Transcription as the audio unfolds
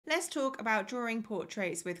let's talk about drawing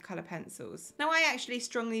portraits with colour pencils. Now, I actually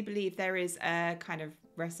strongly believe there is a kind of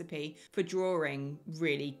recipe for drawing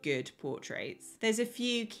really good portraits. There's a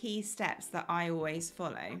few key steps that I always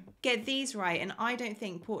follow. Get these right and I don't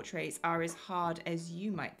think portraits are as hard as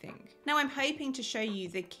you might think. Now, I'm hoping to show you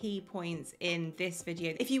the key points in this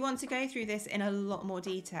video. If you want to go through this in a lot more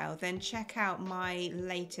detail, then check out my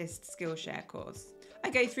latest Skillshare course. I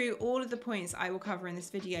go through all of the points I will cover in this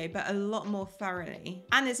video, but a lot more thoroughly.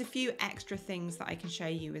 And there's a few extra things that I can show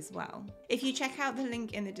you as well. If you check out the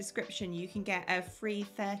link in the description, you can get a free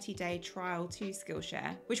 30-day trial to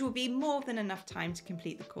Skillshare, which will be more than enough time to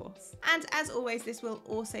complete the course. And as always, this will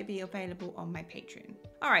also be available on my Patreon.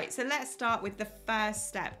 All right, so let's start with the first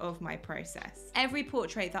step of my process. Every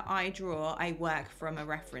portrait that I draw, I work from a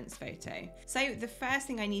reference photo. So the first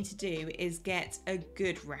thing I need to do is get a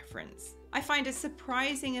good reference. I find a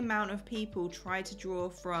surprising amount of people try to draw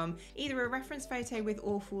from either a reference photo with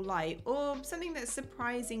awful light or something that's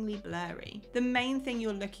surprisingly blurry. The main thing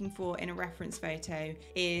you're looking for in a reference photo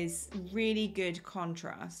is really good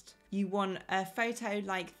contrast. You want a photo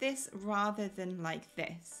like this rather than like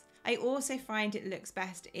this. I also find it looks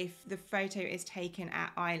best if the photo is taken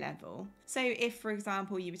at eye level. So if, for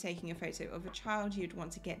example, you were taking a photo of a child, you'd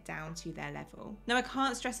want to get down to their level. Now, I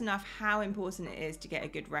can't stress enough how important it is to get a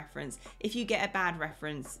good reference. If you get a bad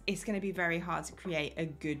reference, it's going to be very hard to create a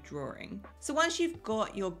good drawing. So once you've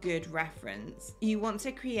got your good reference, you want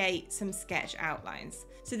to create some sketch outlines.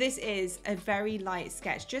 So this is a very light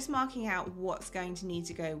sketch, just marking out what's going to need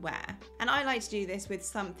to go where. And I like to do this with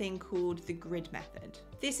something called the grid method.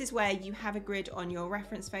 This is where you have a grid on your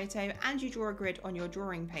reference photo and you draw a grid on your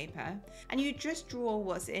drawing paper, and you just draw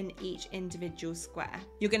what's in each individual square.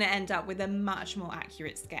 You're going to end up with a much more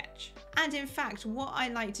accurate sketch. And in fact, what I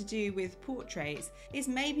like to do with portraits is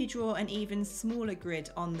maybe draw an even smaller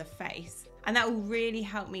grid on the face. And that will really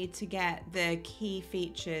help me to get the key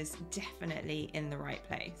features definitely in the right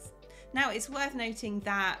place. Now, it's worth noting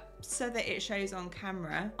that so that it shows on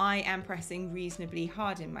camera, I am pressing reasonably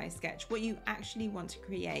hard in my sketch. What you actually want to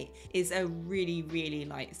create is a really, really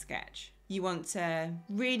light sketch. You want to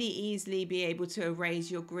really easily be able to erase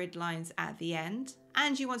your grid lines at the end.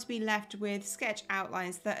 And you want to be left with sketch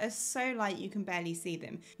outlines that are so light you can barely see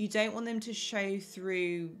them. You don't want them to show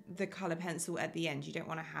through the colour pencil at the end. You don't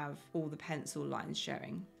want to have all the pencil lines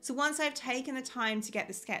showing. So once I've taken the time to get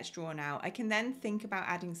the sketch drawn out, I can then think about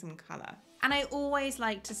adding some colour. And I always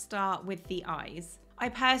like to start with the eyes. I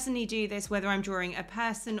personally do this whether I'm drawing a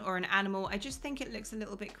person or an animal. I just think it looks a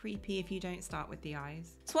little bit creepy if you don't start with the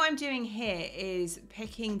eyes. So what I'm doing here is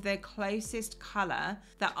picking the closest colour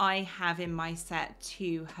that I have in my set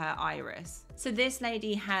to her iris. So this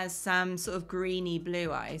lady has some sort of greeny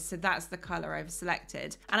blue eyes, so that's the colour I've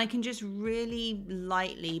selected. And I can just really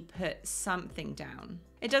lightly put something down.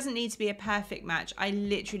 It doesn't need to be a perfect match. I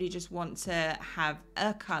literally just want to have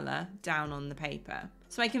a colour down on the paper.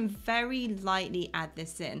 So I can very lightly add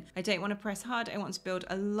this in. I don't want to press hard. I want to build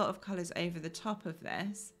a lot of colours over the top of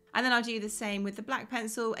this. And then I'll do the same with the black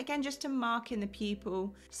pencil, again, just to mark in the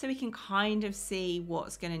pupil so we can kind of see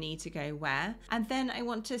what's going to need to go where. And then I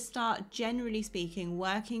want to start, generally speaking,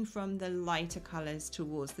 working from the lighter colours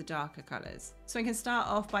towards the darker colours. So I can start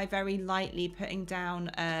off by very lightly putting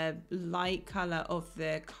down a light colour of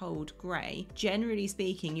the cold grey. Generally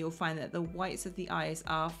speaking, you'll find that the whites of the eyes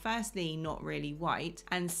are firstly not really white,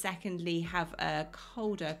 and secondly have a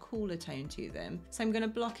colder, cooler tone to them. So I'm going to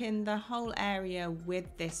block in the whole area with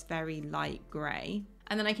this very light grey.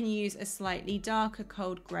 And then I can use a slightly darker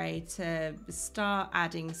cold grey to start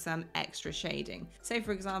adding some extra shading. So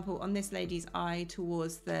for example, on this lady's eye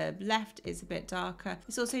towards the left is a bit darker.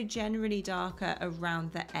 It's also generally darker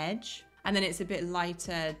around the edge. And then it's a bit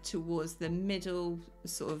lighter towards the middle,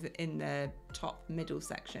 sort of in the top middle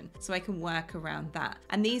section. So I can work around that.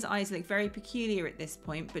 And these eyes look very peculiar at this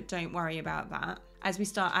point, but don't worry about that. As we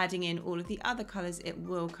start adding in all of the other colours, it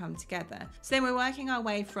will come together. So then we're working our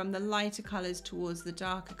way from the lighter colours towards the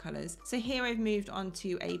darker colours. So here I've moved on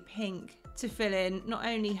to a pink to fill in not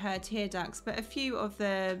only her tear ducts, but a few of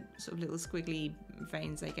the sort of little squiggly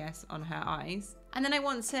veins, I guess, on her eyes. And then I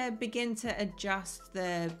want to begin to adjust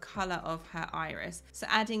the colour of her iris. So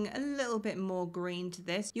adding a little bit more green to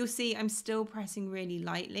this. You'll see I'm still pressing really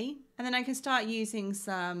lightly. And then I can start using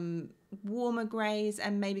some warmer greys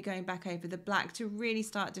and maybe going back over the black to really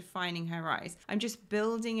start defining her eyes. I'm just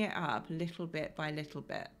building it up little bit by little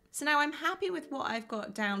bit. So now I'm happy with what I've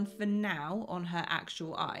got down for now on her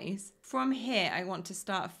actual eyes. From here, I want to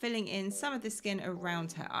start filling in some of the skin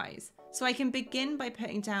around her eyes. So I can begin by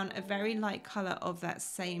putting down a very light colour of that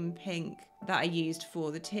same pink that I used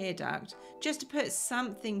for the tear duct, just to put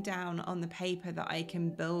something down on the paper that I can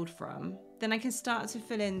build from. Then I can start to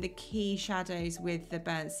fill in the key shadows with the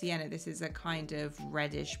burnt sienna. This is a kind of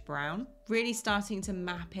reddish brown. Really starting to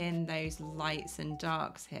map in those lights and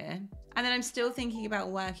darks here. And then I'm still thinking about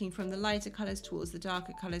working from the lighter colours towards the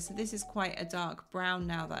darker colours. So this is quite a dark brown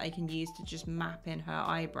now that I can use to just map in her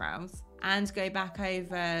eyebrows. And go back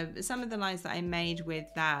over some of the lines that I made with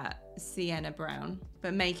that sienna brown,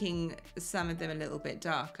 but making some of them a little bit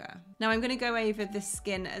darker. Now I'm going to go over the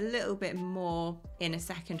skin a little bit more in a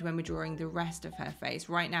second when we're drawing the rest of her face.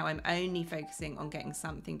 Right now I'm only focusing on getting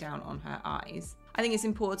something down on her eyes. I think it's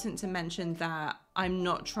important to mention that I'm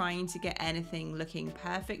not trying to get anything looking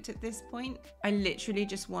perfect at this point. I literally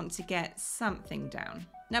just want to get something down.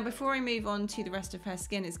 Now, before I move on to the rest of her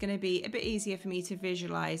skin, it's going to be a bit easier for me to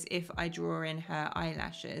visualize if I draw in her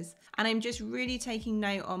eyelashes. And I'm just really taking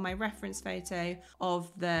note on my reference photo of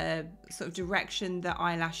the sort of direction the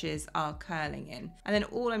eyelashes are curling in. And then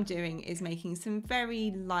all I'm doing is making some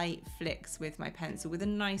very light flicks with my pencil, with a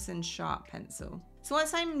nice and sharp pencil. So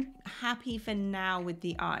once I'm happy for now with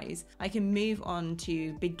the eyes, I can move on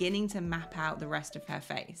to beginning to map out the rest of her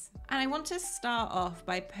face. And I want to start off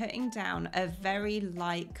by putting down a very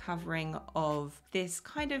light covering of this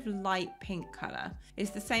kind of light pink color.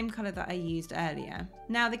 It's the same color that I used earlier.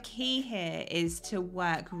 Now the key here is to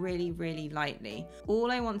work really, really lightly.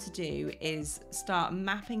 All I want to do is start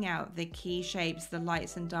mapping out the key shapes, the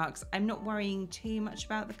lights and darks. I'm not worrying too much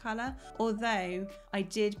about the color, although I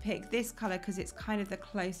did pick this color because it's kind of the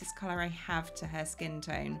closest color I have to her skin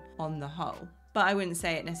tone on the whole. But I wouldn't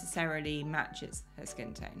say it necessarily matches her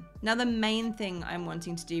skin tone. Now the main thing I'm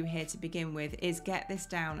wanting to do here to begin with is get this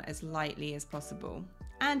down as lightly as possible.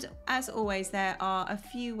 And as always, there are a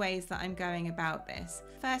few ways that I'm going about this.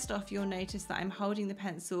 First off, you'll notice that I'm holding the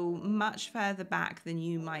pencil much further back than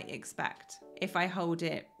you might expect. If I hold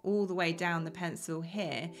it all the way down the pencil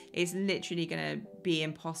here, it's literally going to be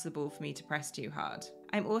impossible for me to press too hard.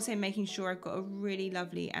 I'm also making sure I've got a really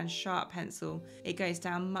lovely and sharp pencil. It goes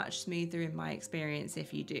down much smoother in my experience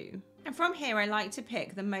if you do. And from here, I like to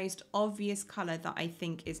pick the most obvious colour that I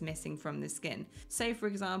think is missing from the skin. So for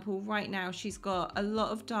example, right now she's got a lot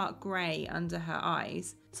of dark grey under her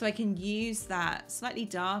eyes. So I can use that slightly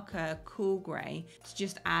darker cool grey to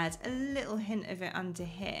just add a little hint of it under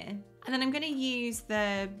here. And then I'm going to use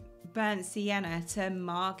the burnt sienna to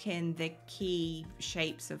mark in the key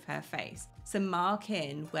shapes of her face. So mark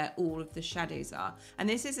in where all of the shadows are. And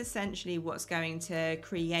this is essentially what's going to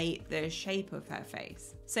create the shape of her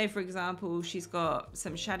face. So for example, she's got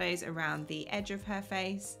some shadows around the edge of her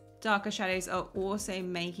face. Darker shadows are also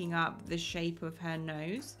making up the shape of her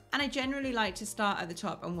nose. And I generally like to start at the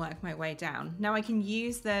top and work my way down. Now I can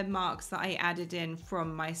use the marks that I added in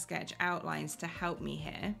from my sketch outlines to help me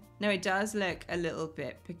here. Now it does look a little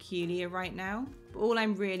bit peculiar right now, but all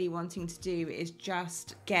I'm really wanting to do is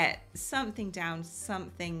just get something down,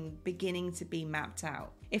 something beginning to be mapped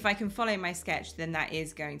out. If I can follow my sketch, then that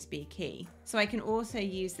is going to be key. So I can also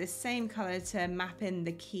use this same color to map in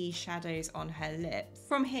the key shadows on her lips.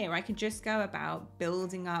 From here, I can just go about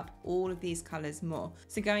building up all of these colors more.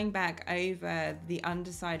 So going back over the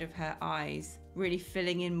underside of her eyes, really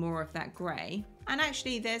filling in more of that gray. And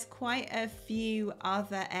actually there's quite a few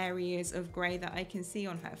other areas of grey that I can see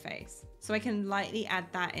on her face. So I can lightly add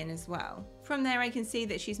that in as well. From there I can see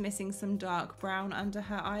that she's missing some dark brown under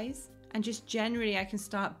her eyes. And just generally I can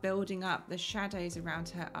start building up the shadows around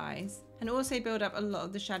her eyes and also build up a lot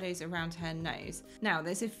of the shadows around her nose. Now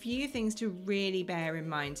there's a few things to really bear in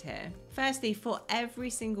mind here. Firstly, for every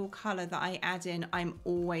single colour that I add in, I'm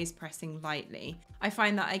always pressing lightly. I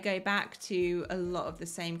find that I go back to a lot of the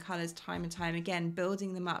same colours time and time again,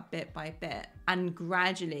 building them up bit by bit, and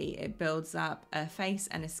gradually it builds up a face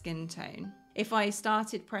and a skin tone. If I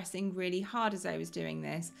started pressing really hard as I was doing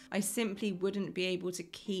this, I simply wouldn't be able to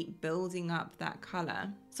keep building up that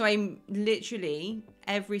colour. So I'm literally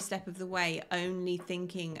every step of the way only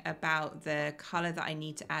thinking about the colour that I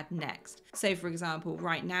need to add next. So for example,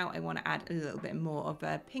 right now I want to add a little bit more of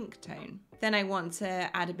a pink tone. Then I want to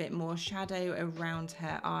add a bit more shadow around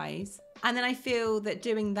her eyes. And then I feel that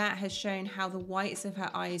doing that has shown how the whites of her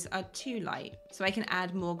eyes are too light. So I can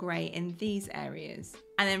add more grey in these areas.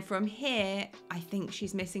 And then from here, I think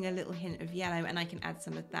she's missing a little hint of yellow and I can add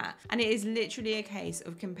some of that. And it is literally a case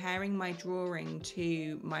of comparing my drawing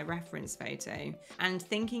to my reference photo and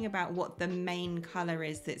thinking about what the main colour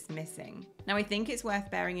is that's missing. Now, I think it's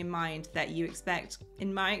worth bearing in mind that you expect,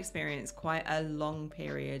 in my experience, quite a long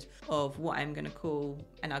period of what I'm going to call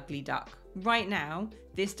an ugly duck. Right now,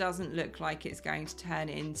 this doesn't look like it's going to turn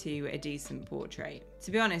into a decent portrait.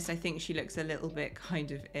 To be honest, I think she looks a little bit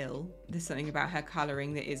kind of ill. There's something about her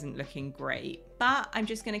colouring that isn't looking great. But I'm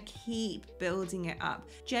just going to keep building it up.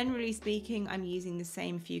 Generally speaking, I'm using the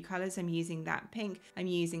same few colours. I'm using that pink. I'm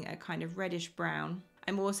using a kind of reddish brown.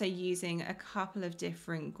 I'm also using a couple of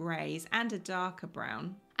different greys and a darker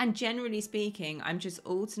brown. And generally speaking, I'm just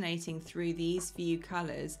alternating through these few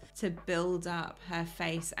colours to build up her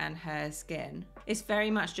face and her skin. It's very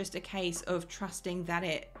much just a case of trusting that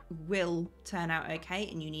it will turn out okay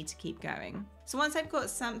and you need to keep going. So once I've got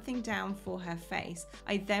something down for her face,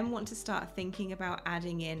 I then want to start thinking about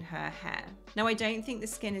adding in her hair. Now, I don't think the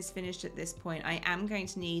skin is finished at this point. I am going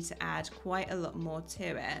to need to add quite a lot more to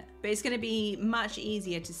it, but it's going to be much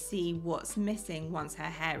easier to see what's missing once her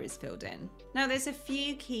hair is filled in. Now, there's a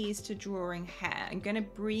few keys to drawing hair. I'm going to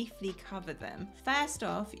briefly cover them. First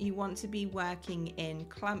off, you want to be working in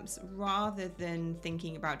clumps rather than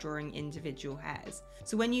thinking about drawing individual hairs.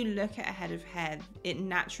 So when you look at a head of hair, it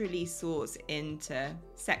naturally sorts into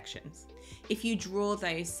sections. If you draw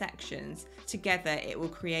those sections together, it will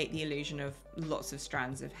create the illusion of lots of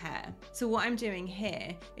strands of hair. So what I'm doing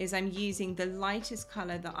here is I'm using the lightest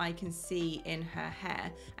color that I can see in her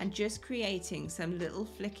hair and just creating some little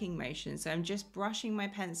flicking motions. So I'm just brushing my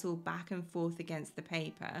pencil back and forth against the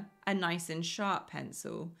paper, a nice and sharp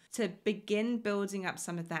pencil, to begin building up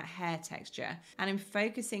some of that hair texture. And I'm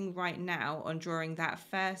focusing right now on drawing that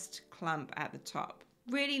first clump at the top.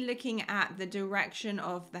 Really looking at the direction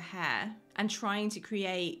of the hair and trying to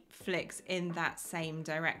create flicks in that same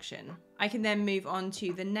direction. I can then move on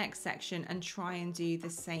to the next section and try and do the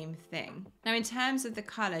same thing. Now, in terms of the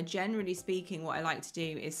color, generally speaking, what I like to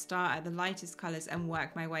do is start at the lightest colors and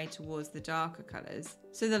work my way towards the darker colors.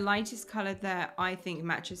 So the lightest color that I think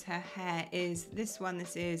matches her hair is this one.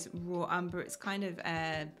 This is Raw Umber. It's kind of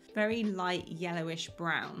a very light yellowish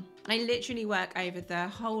brown. I literally work over the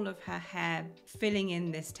whole of her hair, filling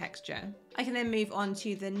in this texture. I can then move on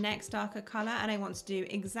to the next darker color, and I want to do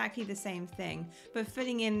exactly the same thing, but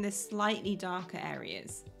filling in the slightly darker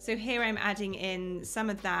areas. So here I'm adding in some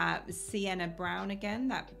of that sienna brown again,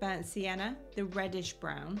 that burnt sienna, the reddish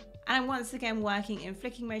brown. And I'm once again working in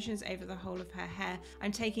flicking motions over the whole of her hair.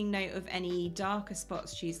 I'm taking note of any darker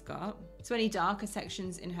spots she's got. So any darker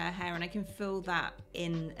sections in her hair, and I can fill that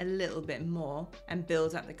in a little bit more and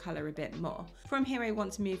build up the color a bit more. From here, I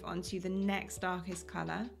want to move on to the next darkest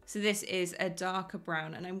color. So this is a darker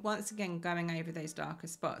brown, and I'm once again going over those darker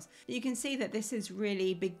spots. You can see that this is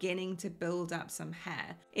really beginning to build up some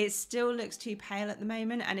hair. It still looks too pale at the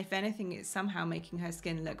moment, and if anything, it's somehow making her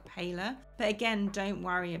skin look paler. But again, don't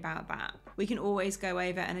worry about that. We can always go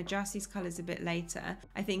over and adjust these colors a bit later.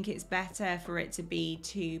 I think it's better for it to be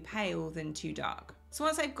too pale than too dark. So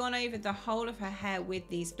once I've gone over the whole of her hair with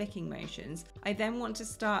these flicking motions, I then want to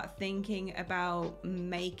start thinking about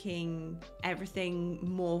making everything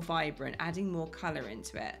more vibrant, adding more color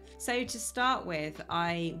into it. So to start with,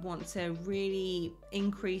 I want to really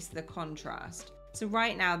increase the contrast. So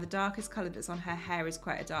right now, the darkest color that's on her hair is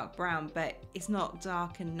quite a dark brown, but it's not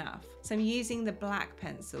dark enough. So I'm using the black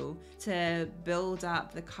pencil to build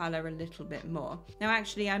up the color a little bit more. Now,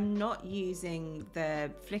 actually, I'm not using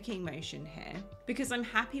the flicking motion here because I'm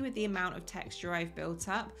happy with the amount of texture I've built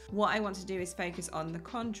up. What I want to do is focus on the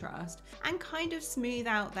contrast and kind of smooth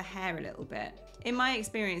out the hair a little bit. In my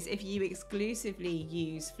experience, if you exclusively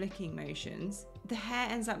use flicking motions, the hair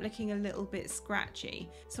ends up looking a little bit scratchy.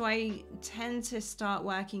 So I tend to start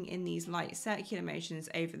working in these light circular motions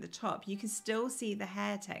over the top. You can still see the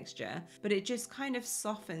hair texture, but it just kind of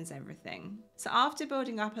softens everything. So after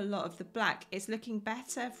building up a lot of the black, it's looking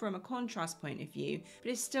better from a contrast point of view,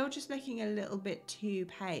 but it's still just looking a little bit too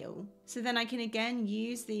pale. So then I can again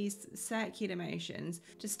use these circular motions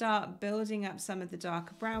to start building up some of the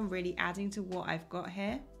darker brown, really adding to what I've got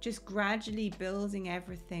here, just gradually building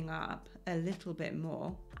everything up a little bit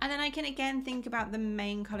more. And then I can again think about the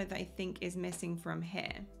main color that I think is missing from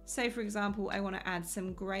here. So for example, I want to add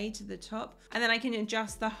some gray to the top, and then I can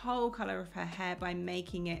adjust the whole color of her hair by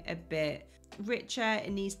making it a bit richer.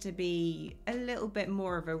 It needs to be a little bit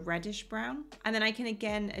more of a reddish brown. And then I can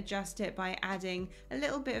again adjust it by adding a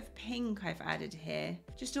little bit of pink I've added here,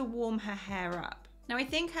 just to warm her hair up. Now I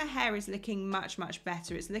think her hair is looking much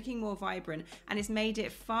better. It's looking more vibrant, and it's made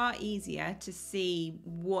it far easier to see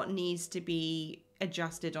what needs to be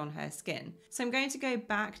adjusted on her skin. So I'm going to go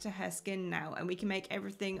back to her skin now, and we can make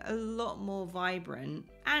everything a lot more vibrant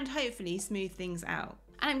and hopefully smooth things out.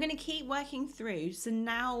 And I'm going to keep working through. So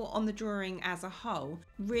now on the drawing as a whole,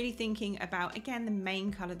 really thinking about, again, the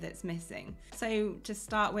main color that's missing. So to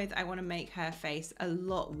start with, I want to make her face a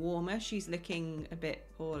lot warmer. She's looking a bit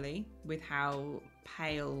poorly with how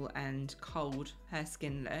pale and cold her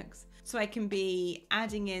skin looks. So I can be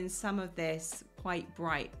adding in some of this quite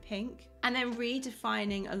bright pink and then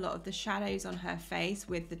redefining a lot of the shadows on her face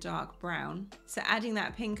with the dark brown. So adding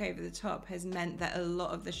that pink over the top has meant that a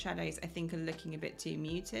lot of the shadows I think are looking a bit too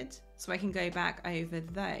muted. So I can go back over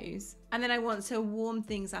those. And then I want to warm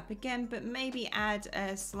things up again, but maybe add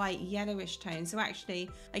a slight yellowish tone. So actually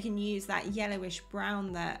I can use that yellowish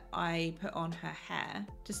brown that I put on her hair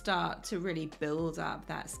to start to really build up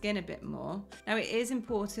that skin a bit more. Now it is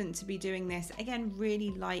important to be doing this, again, really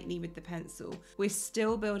lightly with the pencil. We're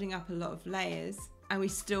still building up a lot of layers and we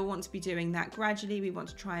still want to be doing that gradually. We want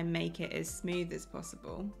to try and make it as smooth as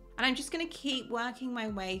possible. And I'm just going to keep working my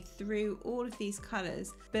way through all of these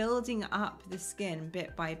colours, building up the skin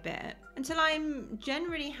bit by bit until I'm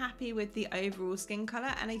generally happy with the overall skin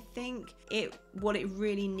colour, and I think what it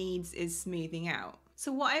really needs is smoothing out.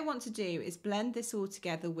 So what I want to do is blend this all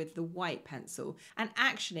together with the white pencil, and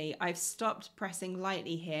actually I've stopped pressing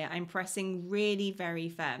lightly here. I'm pressing really very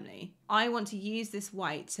firmly. I want to use this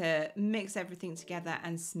white to mix everything together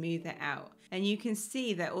and smooth it out. And you can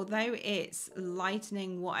see that although it's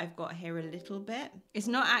lightening what I've got here a little bit, it's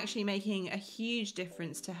not actually making a huge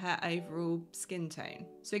difference to her overall skin tone.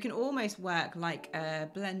 So it can almost work like a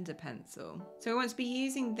blender pencil. So I want to be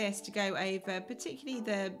using this to go over particularly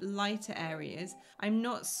the lighter areas. I'm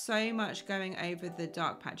not so much going over the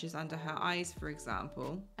dark patches under her eyes, for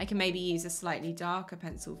example. I can maybe use a slightly darker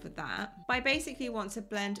pencil for that. But I basically want to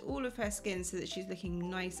blend all of her skin so that she's looking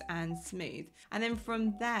nice and smooth. And then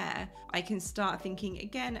from there, I can start thinking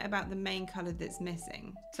again about the main color that's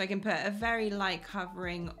missing. So I can put a very light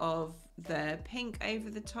covering of the pink over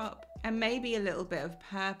the top and maybe a little bit of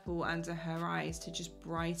purple under her eyes to just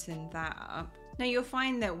brighten that up. Now you'll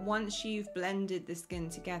find that once you've blended the skin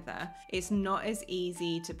together, it's not as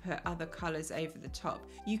easy to put other colors over the top.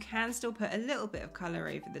 You can still put a little bit of color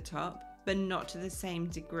over the top, but not to the same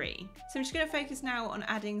degree. So I'm just going to focus now on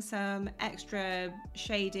adding some extra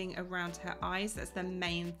shading around her eyes. That's the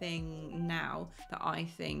main thing now that I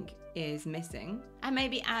think is missing. And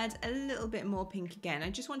maybe add a little bit more pink again.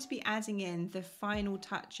 I just want to be adding in the final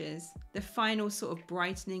touches, the final sort of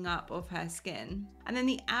brightening up of her skin. And then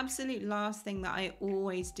the absolute last thing that I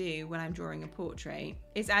always do when I'm drawing a portrait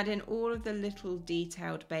is add in all of the little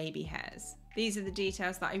detailed baby hairs. These are the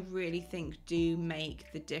details that I really think do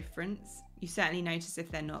make the difference. You certainly notice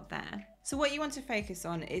if they're not there. So what you want to focus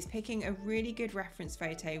on is picking a really good reference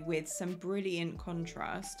photo with some brilliant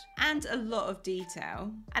contrast and a lot of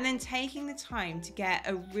detail, and then taking the time to get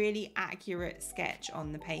a really accurate sketch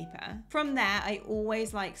on the paper. From there, I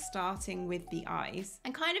always like starting with the eyes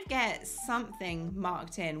and kind of get something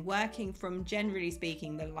marked in, working from, generally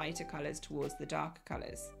speaking, the lighter colors towards the darker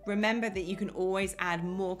colors. Remember that you can always add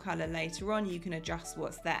more color later on. You can adjust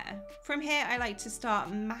what's there. From here, I like to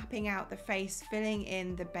start mapping out the face, filling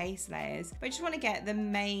in the base layers. But I just want to get the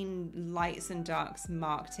main lights and darks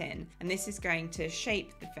marked in, and this is going to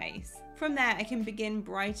shape the face. From there, I can begin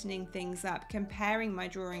brightening things up, comparing my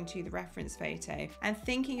drawing to the reference photo and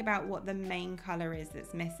thinking about what the main color is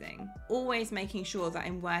that's missing. Always making sure that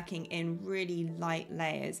I'm working in really light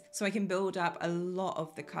layers so I can build up a lot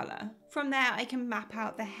of the color. From there, I can map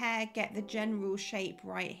out the hair, get the general shape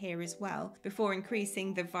right here as well, before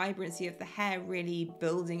increasing the vibrancy of the hair, really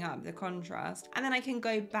building up the contrast. And then I can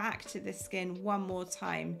go back to the skin one more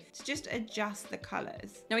time to just adjust the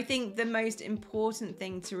colors. Now, I think the most important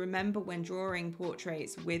thing to remember when drawing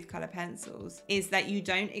portraits with color pencils is that you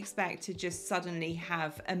don't expect to just suddenly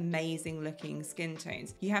have amazing looking skin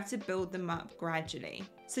tones. You have to build them up gradually.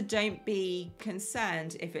 So don't be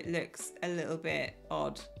concerned if it looks a little bit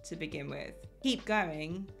odd to begin with. Keep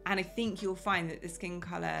going, and I think you'll find that the skin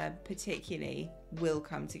color particularly will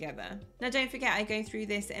come together. Now don't forget, I go through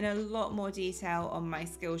this in a lot more detail on my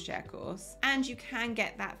Skillshare course, and you can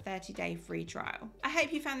get that 30-day free trial. I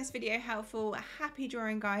hope you found this video helpful. Happy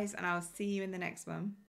drawing, guys, and I'll see you in the next one.